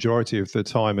for the majority of the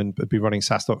time, and been running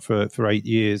SaaStock for 8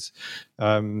 years,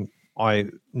 I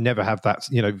never have that,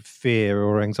 fear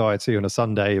or anxiety on a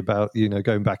Sunday about,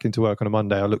 going back into work on a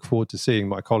Monday. I look forward to seeing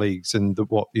my colleagues and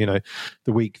the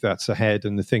week that's ahead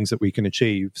and the things that we can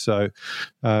achieve. So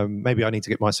maybe I need to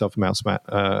get myself a mouse mat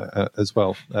as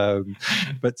well. The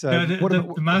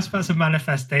mouse mat's a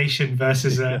manifestation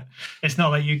versus it's not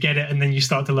like you get it and then you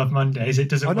start to love Mondays. It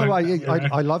doesn't.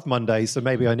 I love Mondays, so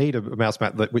maybe I need a mouse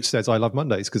mat which says I love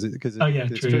Mondays because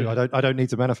it's true. I don't need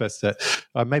to manifest it.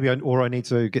 I need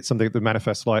to get something that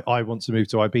manifests like I want to move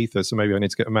to Ibiza, so maybe I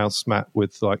need to get a mouse mat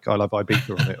with like I love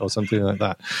Ibiza on it or something like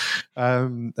that.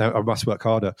 I must work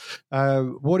harder.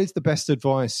 What is the best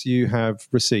advice you have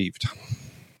received?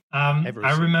 I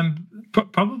remember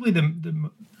probably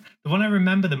the the one I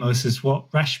remember the most is what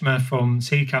Reshma from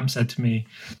Seedcamp said to me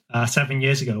 7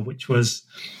 years ago, which was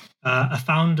a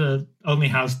founder only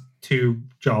has 2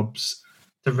 jobs: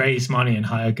 to raise money and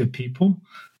hire good people.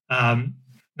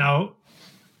 Now,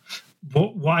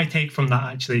 what I take from that,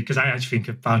 actually, because I actually think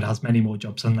a founder has many more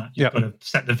jobs than that. You've got to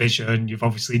set the vision. You've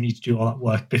obviously need to do all that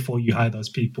work before you hire those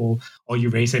people or you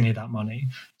raise any of that money.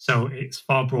 So it's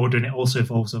far broader, and it also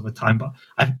evolves over time. But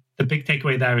the big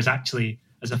takeaway there is actually,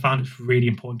 as a founder, it's really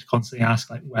important to constantly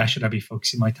ask, like, where should I be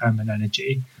focusing my time and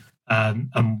energy?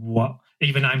 And what,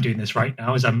 even I'm doing this right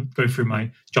now, as I'm going through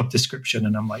my job description,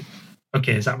 and I'm like,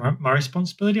 okay, is that my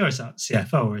responsibility, or is that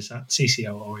CFO, or is that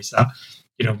CCO, or is that,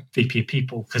 VP of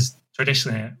people? Because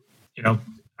traditionally,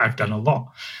 I've done a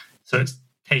lot. So it's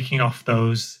taking off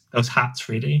those hats,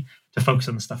 really, to focus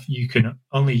on the stuff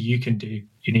only you can do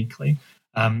uniquely.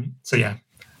 So yeah,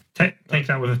 take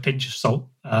that with a pinch of salt.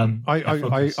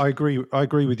 I agree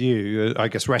with you. I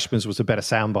guess Reshman's was a better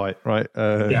soundbite, right?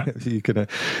 You can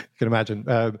imagine.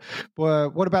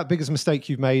 What about biggest mistake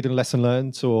you've made and lesson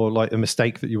learned, or like a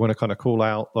mistake that you want to kind of call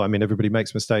out? I mean, everybody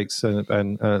makes mistakes,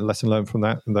 and lesson learned from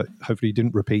that, and that hopefully you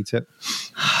didn't repeat it.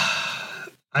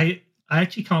 I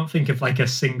actually can't think of like a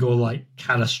single like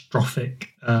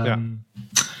catastrophic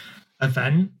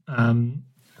event.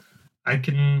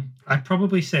 I'd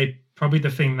probably say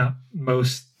the thing that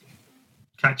most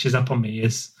catches up on me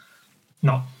is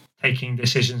not taking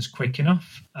decisions quick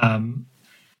enough. And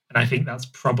I think that's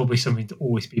probably something to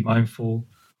always be mindful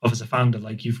of as a founder.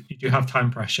 Like you do have time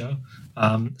pressure,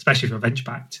 especially if you're venture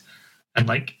backed. And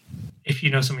like, if you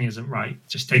know something isn't right,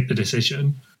 just take the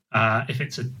decision. If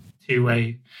it's a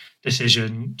 2-way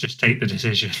decision, just take the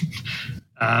decision.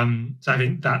 So I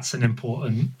think that's an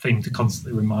important thing to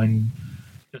constantly remind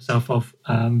yourself of.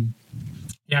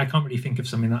 I can't really think of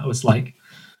something that was like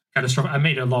catastrophic. I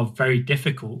made a lot of very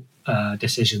difficult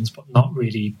decisions, but not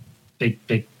really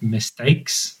big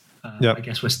mistakes. I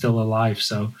guess we're still alive,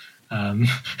 so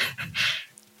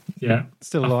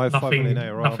still alive.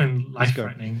 Nothing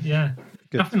life-threatening. Yeah,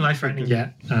 good. Nothing life-threatening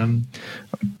yet.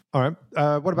 All right.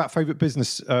 What about favorite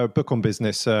business book on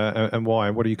business, and why?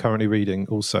 What are you currently reading?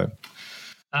 Also,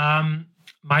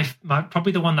 my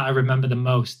probably the one that I remember the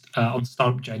most on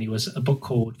startup journey was a book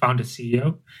called Founder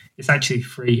CEO. It's actually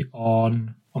free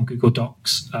on Google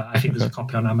Docs. I think there's a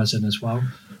copy on Amazon as well.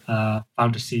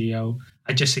 Founder CEO.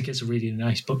 I just think it's a really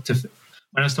nice book to.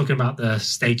 When I was talking about the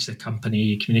stage the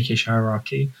company, communication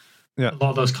hierarchy, a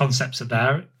lot of those concepts are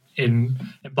there in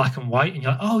black and white, and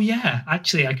you're like, oh yeah,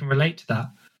 actually I can relate to that.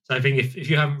 So I think if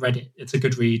you haven't read it, it's a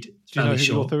good read. Do you know who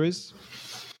the author is?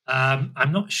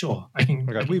 I'm not sure.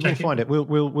 We will find it.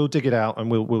 We'll dig it out, and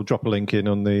we'll drop a link in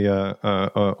on the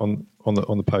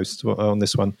on the post on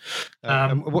this one.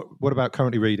 What about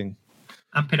currently reading?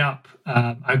 Amp It Up.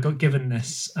 I got given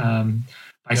this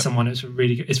by someone. It's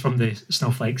really good. It's from the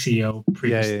Snowflake CEO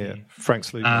previously. Yeah. Frank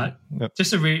Slootman.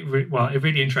 Just a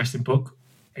really interesting book.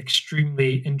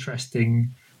 Extremely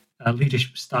interesting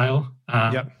leadership style.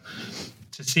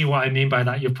 To see what I mean by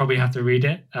that, you'll probably have to read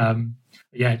it.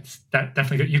 It's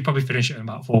definitely good. You probably finish it in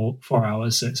about 4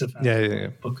 hours. So it's a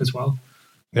book as well.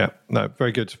 Yeah, no,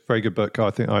 very good book.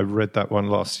 I think I read that one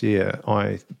last year,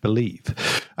 I believe.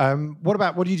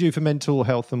 What do you do for mental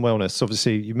health and wellness?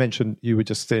 Obviously, you mentioned you were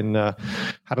just had a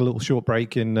little short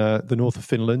break in the north of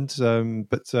Finland.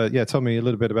 But tell me a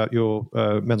little bit about your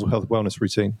mental health wellness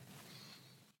routine.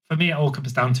 For me, it all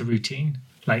comes down to routine.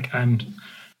 Like, I'm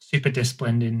super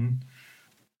disciplined in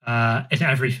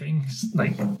everything,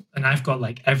 and I've got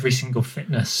like every single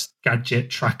fitness gadget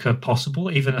tracker possible,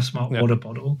 even a smart water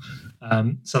bottle.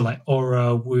 So like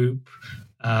Aura, Whoop,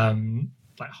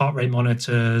 like heart rate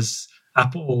monitors,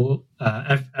 Apple,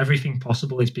 everything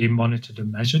possible is being monitored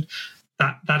and measured.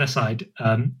 That aside,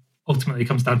 ultimately it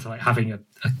comes down to like having a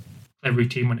clear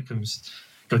routine when it comes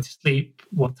go to sleep.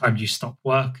 What time do you stop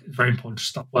work? It's very important to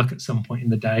stop work at some point in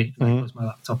the day. And I close my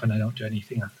laptop and I don't do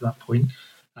anything after that point.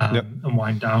 And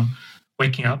wind down.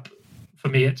 Waking up, for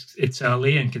me, it's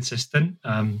early and consistent,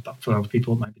 but for other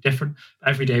people it might be different. But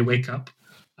every day, wake up,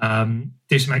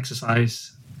 do some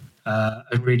exercise,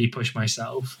 and really push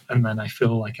myself, and then I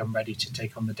feel like I'm ready to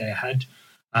take on the day ahead.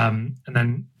 And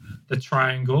then the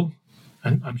triangle,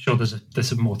 and I'm sure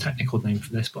there's a more technical name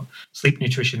for this, but sleep,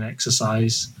 nutrition,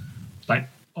 exercise, like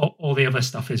all the other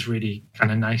stuff is really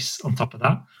kind of nice on top of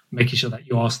that, making sure that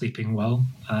you are sleeping well.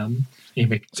 You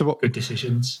make good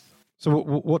decisions. So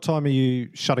what time are you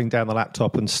shutting down the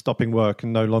laptop and stopping work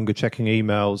and no longer checking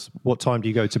emails? What time do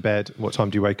you go to bed? What time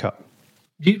do you wake up?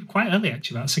 Quite early,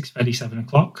 actually, about 6:30, 7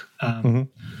 o'clock. And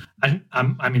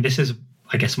I mean, this is,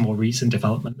 I guess, more recent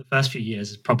development. The first few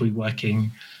years is probably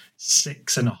working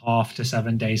 6.5 to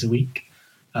 7 days a week.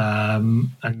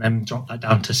 and then drop that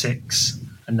down to 6,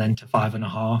 and then to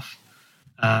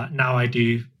 5.5. Now I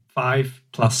do 5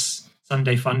 plus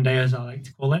Sunday fun day, as I like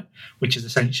to call it, which is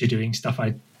essentially doing stuff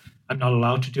I'm not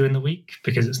allowed to do in the week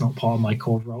because it's not part of my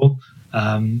core role.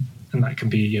 And that can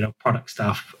be, product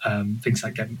stuff, things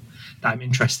that I'm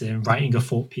interested in, writing a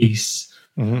thought piece.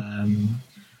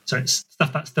 So it's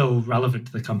stuff that's still relevant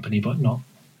to the company, but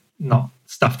not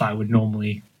stuff that I would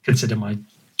normally consider my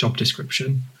job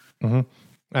description.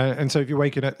 And so if you're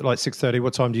waking at like 6:30,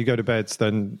 what time do you go to bed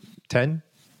then? 10?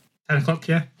 10 o'clock,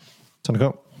 yeah. 10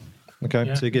 o'clock? Okay,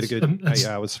 yeah. So you get a good 8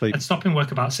 hours sleep. I'd stop in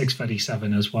work about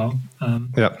 6:37 as well.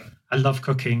 Yeah. I love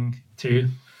cooking too.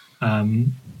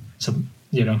 So,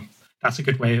 that's a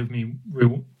good way of me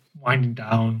winding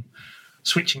down,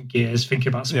 switching gears, thinking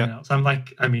about something else.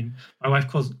 My wife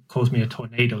calls me a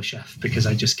tornado chef because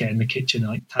I just get in the kitchen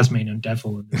like Tasmanian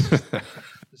devil, and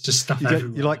there's just stuff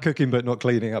everywhere. You like cooking but not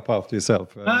cleaning up after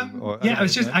yourself?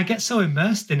 I get so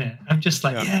immersed in it. I'm just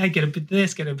like, get a bit of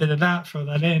this, get a bit of that, throw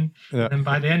that in. Yeah. And then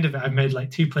by the end of it, I've made like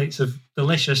 2 plates of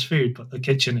delicious food, but the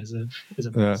kitchen is a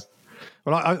mess.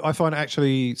 Well, I find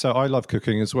actually, so I love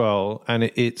cooking as well, and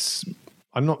it's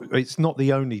not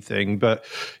the only thing, but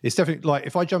it's definitely like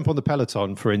if I jump on the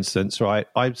Peloton, for instance, right,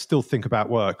 I still think about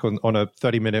work on a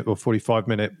 30-minute or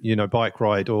 45-minute, bike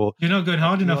ride. Or you're not going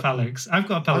hard enough, Alex. I've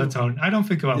got a Peloton. I don't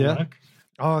think about work.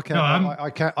 Oh, okay. No, I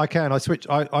can. I switch.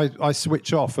 I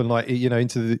switch off and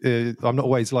into the. I'm not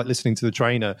always like listening to the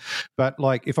trainer, but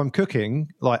like if I'm cooking,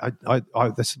 like I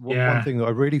that's one thing that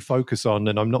I really focus on,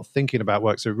 and I'm not thinking about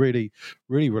work, so it really,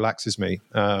 really relaxes me.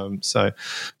 So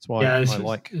that's why I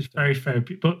like. It's very fair,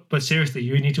 but seriously,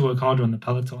 you need to work harder on the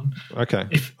Peloton. Okay.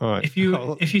 If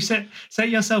you set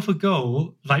yourself a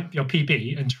goal like your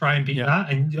PB and try and beat that,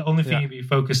 and the only thing you'll be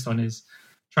focused on is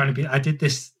trying to be. I did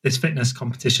this fitness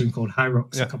competition called High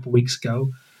Rocks a couple of weeks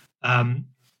ago, and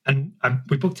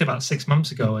we booked it about 6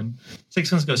 months ago. And 6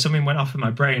 months ago, something went off in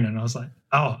my brain, and I was like,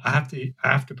 "Oh, I have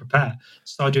to prepare."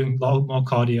 Started doing a lot more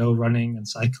cardio, running, and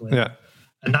cycling. Yeah,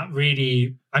 and that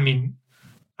really,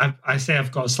 I say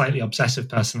I've got a slightly obsessive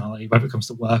personality, whether it comes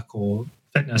to work or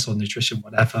fitness or nutrition,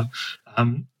 whatever.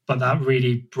 But that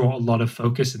really brought a lot of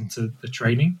focus into the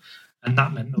training, and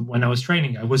that meant that when I was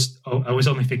training, I was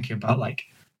only thinking about like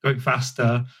going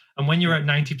faster. And when you're at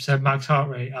 90% max heart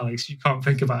rate, Alex, you can't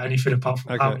think about anything apart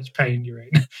from how much pain you're in.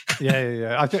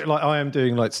 Yeah. I think like I am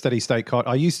doing like steady state cardio.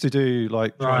 I used to do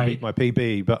like try and beat my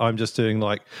PB, but I'm just doing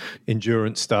like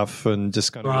endurance stuff and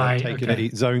just kind of like taking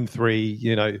it zone 3,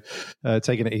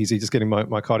 taking it easy, just getting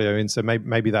my cardio in. So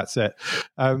maybe that's it.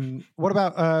 What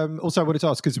about also I wanted to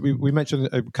ask, because we mentioned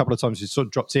a couple of times you sort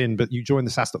of dropped in, but you joined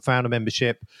the SaaS Founder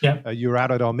membership. Yeah. You were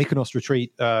out at our Mykonos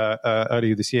retreat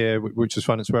earlier this year, which was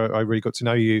fun. It's where I really got to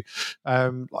know you.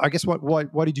 I guess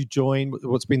why did you join?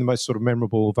 What's been the most sort of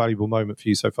memorable, valuable moment for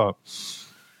you so far?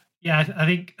 Yeah, I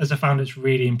think as a founder, it's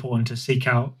really important to seek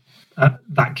out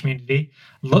that community.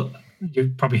 Look,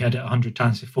 you've probably heard it 100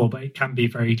 times before, but it can be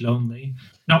very lonely.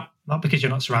 Not because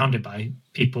you're not surrounded by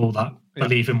people that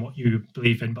believe in what you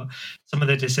believe in, but some of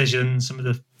the decisions, some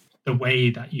of the way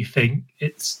that you think,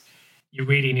 you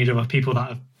really need other people that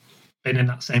have been in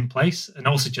that same place, and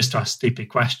also just to ask stupid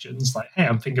questions like, "Hey,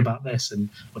 I'm thinking about this, and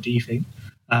what do you think?"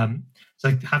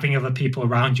 So having other people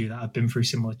around you that have been through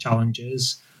similar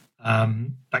challenges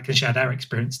that can share their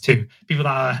experience too. People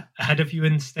that are ahead of you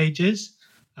in stages,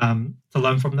 to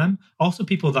learn from them. Also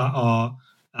people that are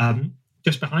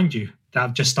just behind you, that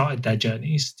have just started their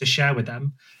journeys, to share with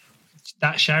them.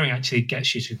 That sharing actually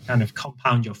gets you to kind of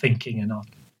compound your thinking and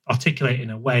articulate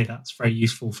in a way that's very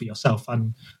useful for yourself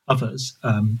and others.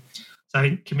 So I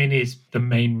think community is the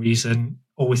main reason,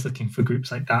 always looking for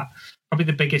groups like that. Probably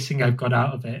the biggest thing I've got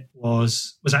out of it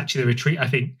was actually the retreat. I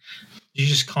think you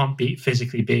just can't beat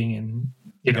physically being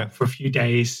in, for a few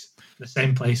days, the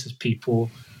same place as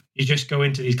people. You just go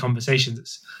into these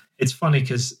conversations. It's funny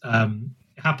because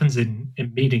it happens in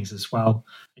meetings as well.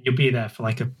 And you'll be there for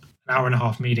like an hour and a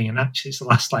half meeting, and actually it's the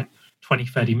last like 20,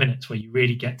 30 minutes where you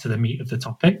really get to the meat of the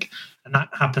topic. And that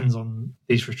happens on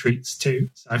these retreats too.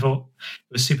 So I thought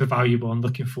it was super valuable, and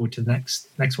looking forward to the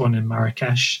next one in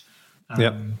Marrakesh.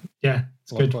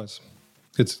 It's good.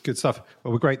 Good stuff.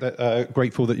 Well, we're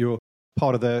grateful that you're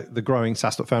part of the growing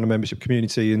SaaS Founder membership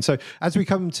community. And so as we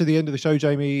come to the end of the show,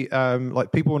 Jamie,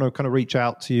 like people want to kind of reach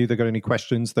out to you, they've got any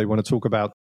questions, they want to talk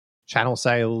about channel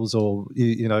sales or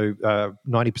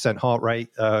 90% heart rate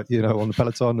on the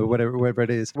Peloton or wherever it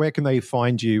is, where can they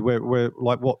find you? Where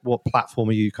like what platform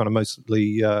are you kind of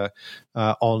mostly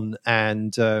on?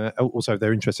 And also if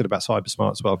they're interested about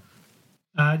Cybersmart as well.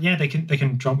 They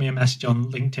can drop me a message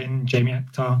on LinkedIn, Jamie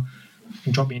Akhtar. You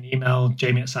can drop me an email,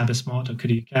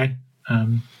 jamie@cybersmart.co.uk.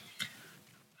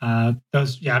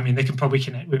 Those, yeah, I mean, they can probably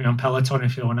connect with me on Peloton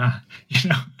if you want to,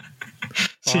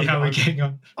 see how we're getting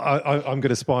on. I'm going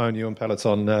to spy on you on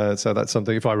Peloton, so that's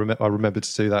something. If I remember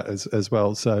to do that as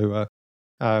well. So,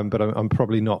 but I'm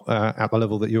probably not at the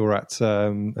level that you're at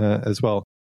as well.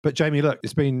 But Jamie, look,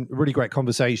 it's been a really great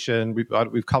conversation. We've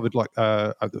covered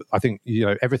I think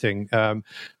everything,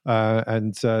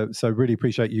 and so really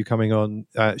appreciate you coming on,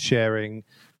 sharing.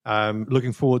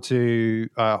 Looking forward to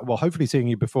hopefully seeing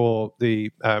you before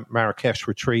the Marrakesh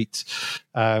retreat.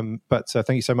 But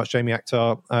thank you so much, Jamie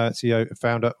Akhtar, CEO and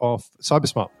founder of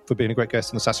Cybersmart, for being a great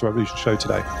guest on the SaaS Revolution show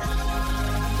today.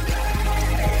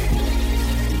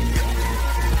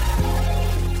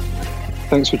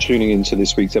 Thanks for tuning in to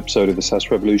this week's episode of the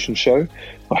SaaS Revolution show.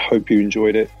 I hope you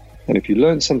enjoyed it. And if you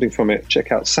learned something from it,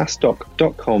 check out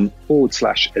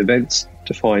sasdoc.com/events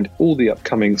to find all the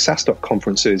upcoming SaaSdoc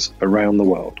conferences around the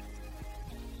world.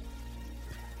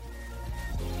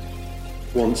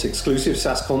 Want exclusive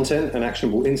SaaS content and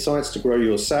actionable insights to grow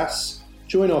your SaaS?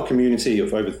 Join our community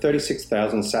of over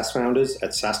 36,000 SaaS founders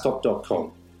at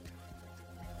sasdoc.com.